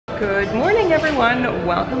Good morning everyone,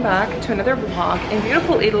 welcome back to another vlog in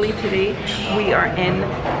beautiful Italy. Today we are in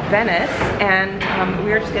Venice and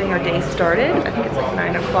we are just getting our day started. I think it's like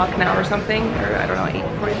 9 o'clock now or something, or I don't know,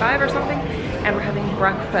 8:45 or something. And we're having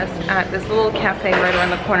breakfast at this little cafe right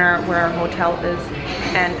around the corner where our hotel is.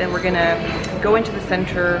 And then we're gonna go into the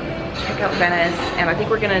center, check out Venice, and I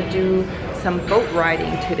think we're gonna do some boat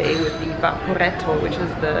riding today with the Vaporetto, which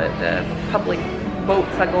is the public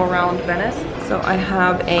boats that go around Venice. So I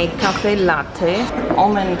have a cafe latte,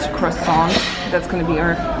 almond croissant. That's going to be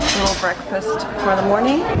our little breakfast for the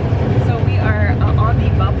morning. So we are on the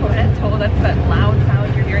Vaporetto. That's that loud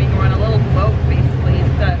sound you're hearing. We're on a little boat basically.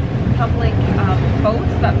 It's the public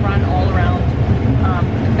boats that run all around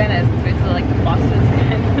Venice. It's basically like the buses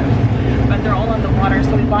kind of, but they're all on the water.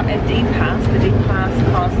 So we bought a day pass. The day pass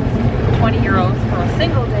costs 20 euros for a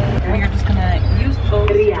single day. And we are just going to use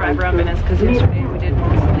boats to drive around Venice because yesterday we did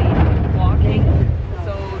mostly walking.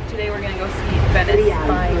 So today we're going to go see Venice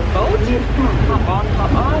by boat, hop on,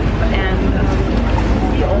 hop off,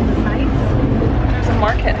 and see all the sights. There's a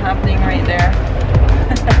market happening right there.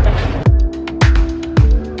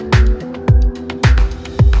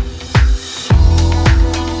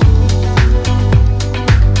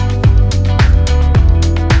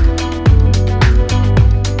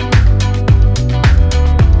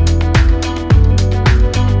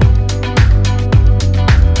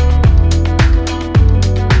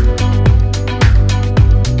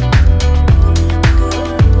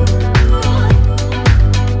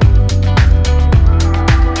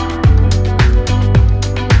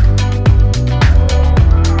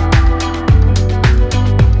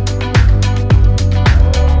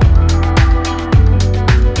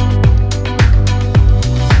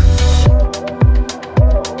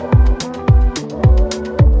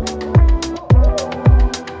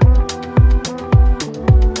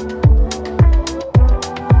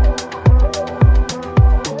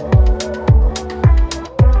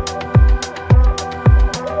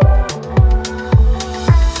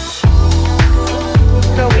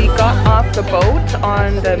 The boat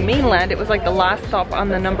on the mainland. It was like the last stop on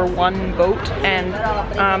the #1 boat, and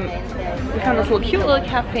we found this cute little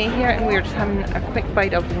cafe here, and we were just having a quick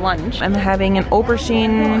bite of lunch. I'm having an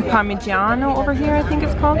aubergine parmigiano over here, I think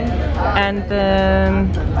it's called, and the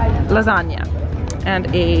lasagna and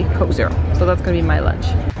a Coke Zero. So that's gonna be my lunch.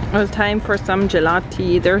 It was time for some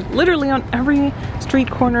gelati. They're literally on every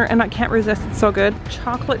street corner and I can't resist, it's so good.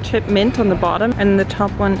 Chocolate chip mint on the bottom, and the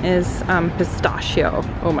top one is pistachio.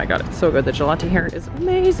 Oh my god, it's so good. The gelati here is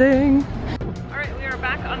amazing. Alright, we are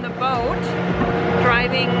back on the boat,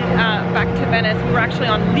 driving back to Venice. We were actually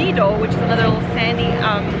on Lido, which is another little sandy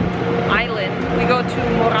island. We go to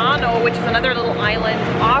Murano, which is another little island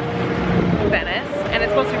off Venice, and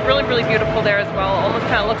it's supposed to be really, really beautiful there as well. Almost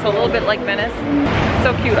kind of looks a little bit like Venice.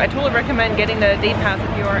 So cute. I totally recommend getting the day pass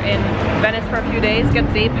if you are in Venice for a few days. Get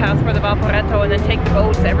the day pass for the Vaporetto and then take the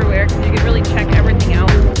boats everywhere because you can really check everything out.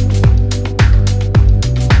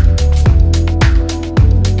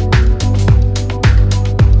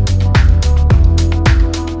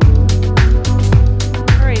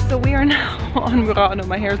 On Murano.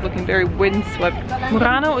 My hair is looking very windswept.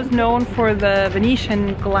 Murano is known for the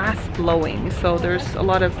Venetian glass blowing, so there's a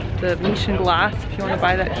lot of the Venetian glass if you want to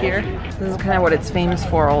buy that here. This is kind of what it's famous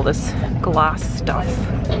for, all this glass stuff.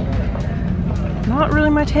 Not really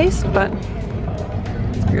my taste, but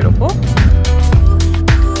it's beautiful.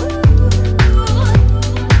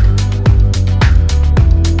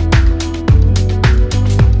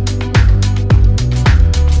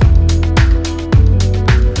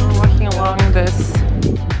 This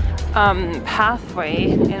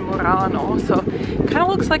pathway in Murano, so it kind of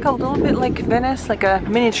looks like a little bit like Venice, like a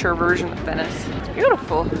miniature version of Venice. It's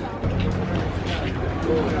beautiful.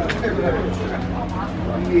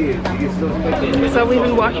 So we've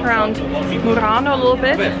been walking around Murano a little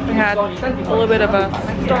bit. We had a little bit of a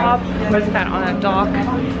stop, we sat on a dock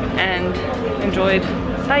and enjoyed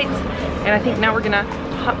sights, and I think now we're gonna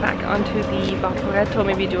hop back onto the Vaporetto,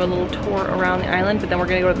 maybe do a little tour around the island, but then we're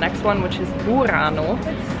gonna go to the next one, which is Murano.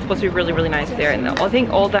 It's supposed to be really, really nice there, and I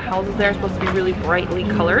think all the houses there are supposed to be really brightly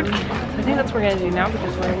colored. So I think that's what we're gonna do now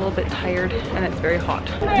because we're a little bit tired and it's very hot.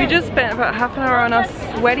 We just spent about half an hour on a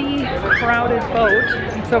sweaty, crowded boat.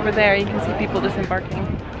 It's over there, you can see people disembarking.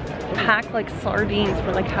 Packed like sardines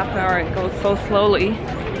for like half an hour. It goes so slowly.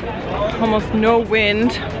 Almost no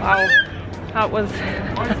wind. Wow, that was,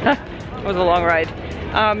 it was a long ride.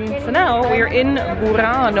 So now we are in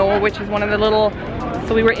Burano, which is one of the little,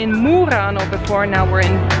 so we were in Murano before, now we're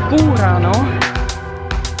in Burano.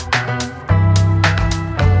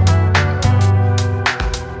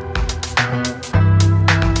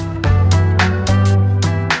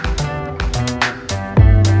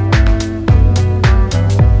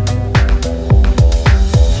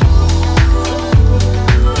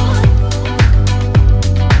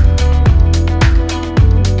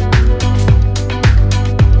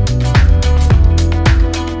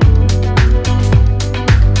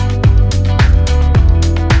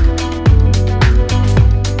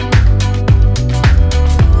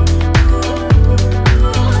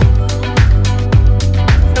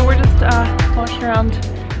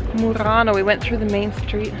 Murano. We went through the main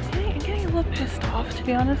street. I'm getting a little pissed off, to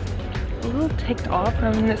be honest. A little ticked off.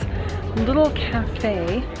 I'm in this little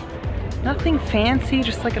cafe. Nothing fancy,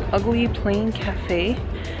 just like an ugly plain cafe.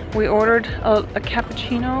 We ordered a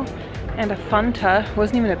cappuccino and a Fanta. It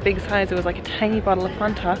wasn't even a big size, it was like a tiny bottle of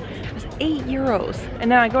Fanta. It was €8. And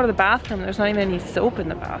now I go to the bathroom, there's not even any soap in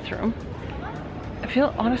the bathroom. I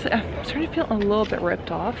feel, honestly, I'm starting to feel a little bit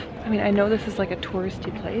ripped off. I mean, I know this is like a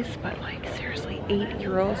touristy place, but like seriously,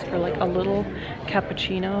 €8 for like a little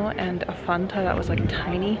cappuccino and a Fanta that was like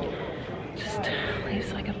tiny. Just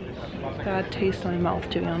leaves like a bad taste in my mouth,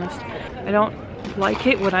 to be honest. I don't like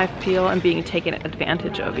it when I feel I'm being taken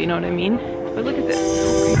advantage of, you know what I mean? But look at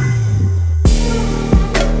this.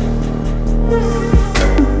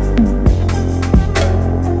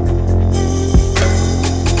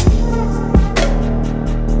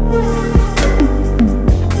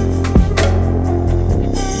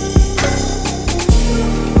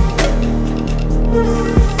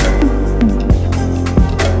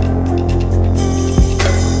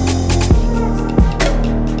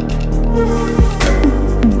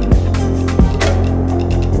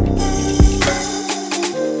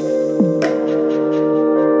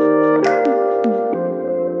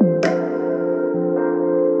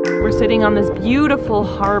 Sitting on this beautiful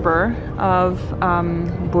harbor of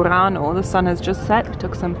Burano. The sun has just set. We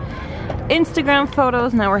took some Instagram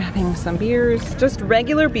photos. Now we're having some beers. Just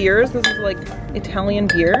regular beers. This is like Italian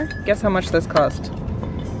beer. Guess how much this cost?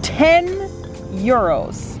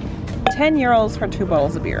 €10. €10 for 2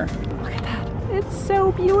 bottles of beer. Look at that. It's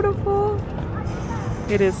so beautiful.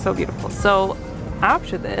 It is so beautiful. So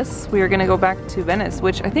after this, we are gonna go back to Venice,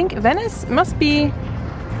 which I think Venice must be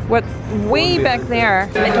what, way back there.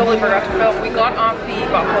 I totally forgot to film. We got off the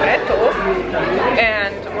Vaporetto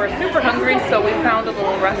and we're super hungry, so we found a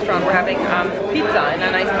little restaurant. We're having pizza in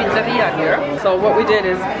a nice pizzeria here. So what we did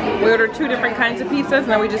is we ordered 2 different kinds of pizzas and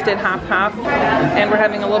then we just did half-half. And we're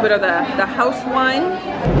having a little bit of the house wine.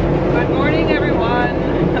 Good morning, everyone.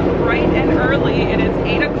 Bright and early. It is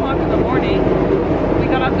 8 o'clock in the morning. We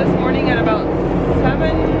got up this morning at about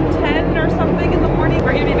 7:10 or something in the morning.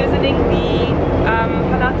 We're going to be visiting the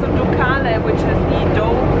Palazzo Ducale, which is the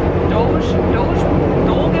Doge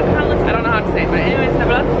Palace. I don't know how to say it, but anyways, the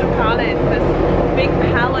Palazzo Ducale is this big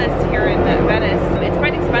palace here in Venice. It's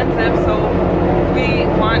quite expensive, so we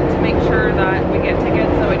want to make sure that we get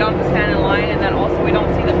tickets so we don't have to stand in line, and then also we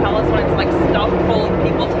don't see the palace when it's like stuffed full of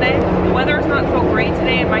people today. The weather is not so great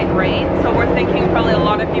today, it might rain, so we're thinking probably a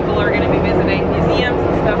lot of people are going to be visiting museums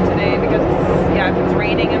and stuff today because if it's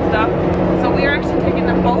raining and stuff. So we are actually taking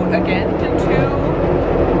the boat again to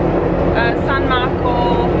San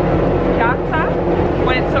Marco Piazza.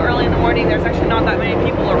 When it's so early in the morning, there's actually not that many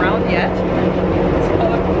people around yet. So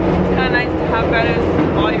it's kind of nice to have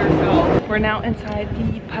Venice all yourself. We're now inside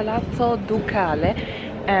the Palazzo Ducale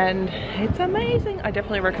and it's amazing. I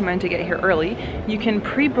definitely recommend to get here early. You can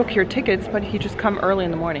pre-book your tickets, but if you just come early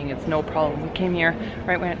in the morning, it's no problem. We came here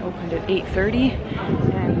right when it opened at 8:30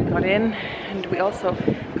 and we got in, and we also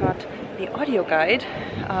got the audio guide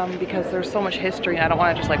because there's so much history and I don't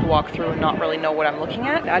want to just like walk through and not really know what I'm looking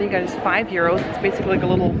at. The audio guide is €5. It's basically like a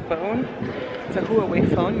little phone. It's a Huawei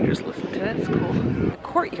phone. You just listen to it. It's cool. The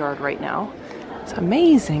courtyard right now. It's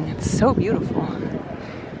amazing. It's so beautiful.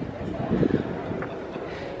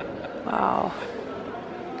 Wow.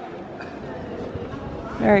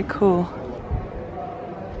 Very cool.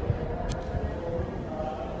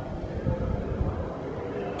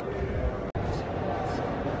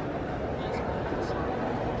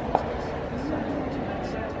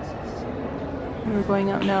 We're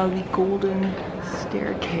going up now the golden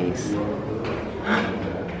staircase.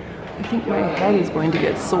 I think my head is going to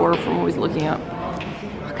get sore from always looking up.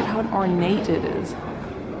 Look at how ornate it is.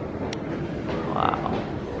 Wow.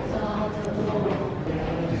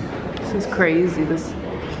 This is crazy.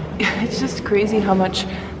 It's just crazy how much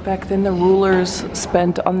back then the rulers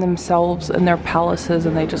spent on themselves and their palaces,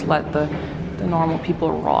 and they just let the normal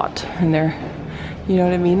people rot in their, you know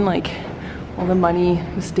what I mean? Like all the money,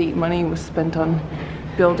 the state money was spent on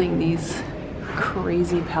building these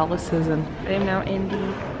crazy palaces. And I'm now in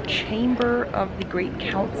the chamber of the Great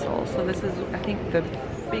Council. So this is, I think, the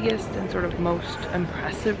biggest and sort of most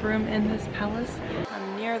impressive room in this palace.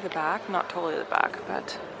 I'm near the back, not totally the back,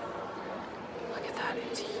 but look at that,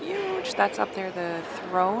 it's huge. That's up there, the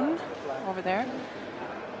throne over there.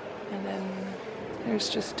 And then there's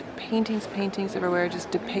just paintings everywhere,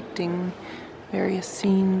 just depicting various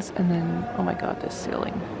scenes. And then, oh my god, this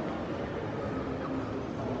ceiling.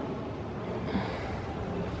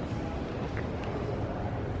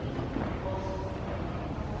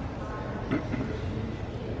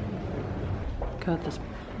 Got this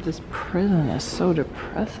This prison is so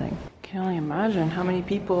depressing. Can't only imagine how many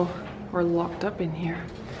people were locked up in here.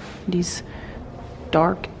 These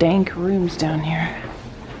dark, dank rooms down here.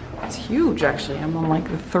 It's huge, actually. I'm on like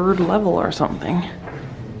the 3rd level or something.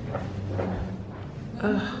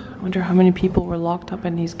 Ugh, I wonder how many people were locked up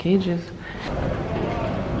in these cages.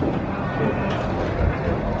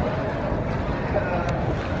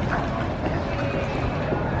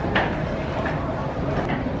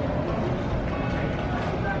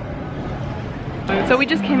 So we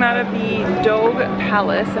just came out of the Doge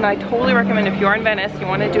Palace, and I totally recommend if you are in Venice, you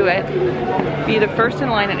want to do it, be the first in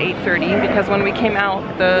line at 8:30, because when we came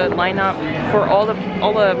out, the lineup for all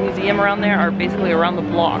the museum around there are basically around the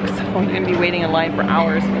block, so I'm going to be waiting in line for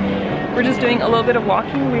hours. We're just doing a little bit of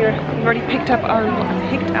walking. We've already picked out our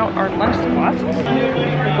lunch spot.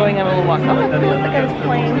 We're going on a little walk. Oh, look at the guy's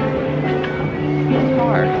playing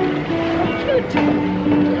guitar. Cute.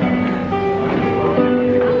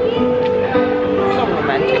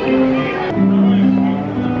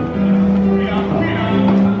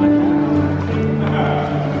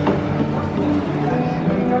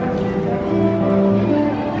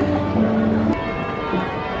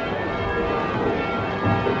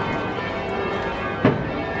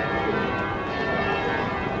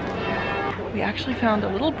 We actually found a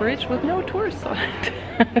little bridge with no tourists on it.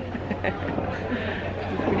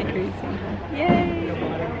 Pretty crazy. Yay!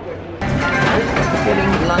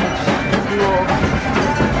 Getting lunch.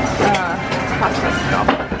 Pasta stop.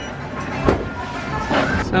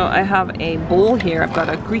 So I have a bowl here. I've got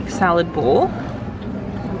a Greek salad bowl,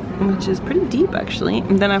 which is pretty deep actually.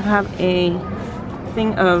 And then I have a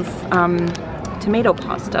thing of tomato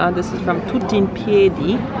pasta. This is from Tutti in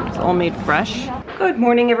Piedi. It's all made fresh. Good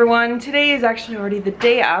morning, everyone. Today is actually already the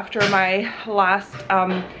day after my last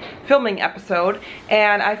filming episode,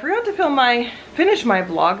 and I forgot to finish my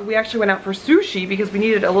vlog. We actually went out for sushi because we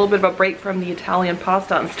needed a little bit of a break from the Italian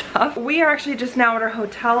pasta and stuff. We are actually just now at our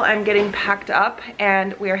hotel. I'm getting packed up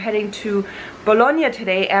and we are heading to Bologna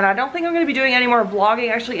today, and I don't think I'm going to be doing any more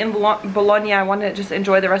vlogging actually in Bologna. I want to just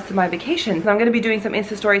enjoy the rest of my vacation. So I'm going to be doing some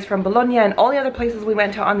Insta stories from Bologna and all the other places we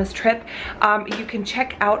went to on this trip. You can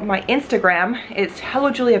check out my Instagram. It's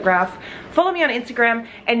Hello Julia Graf. Follow me on Instagram,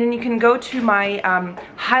 and then you can go to my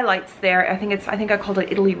highlights there. I think I called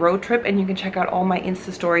it Italy Road Trip, and you can check out all my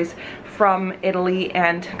Insta stories from Italy,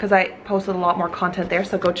 and because I posted a lot more content there,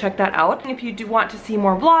 so go check that out. And if you do want to see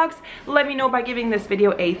more vlogs, let me know by giving this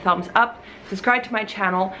video a thumbs up, subscribe to my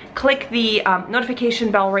channel, click the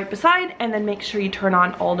notification bell right beside, and then make sure you turn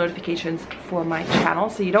on all notifications for my channel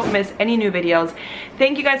so you don't miss any new videos.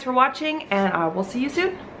 Thank you guys for watching, and I will see you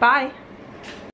soon. Bye!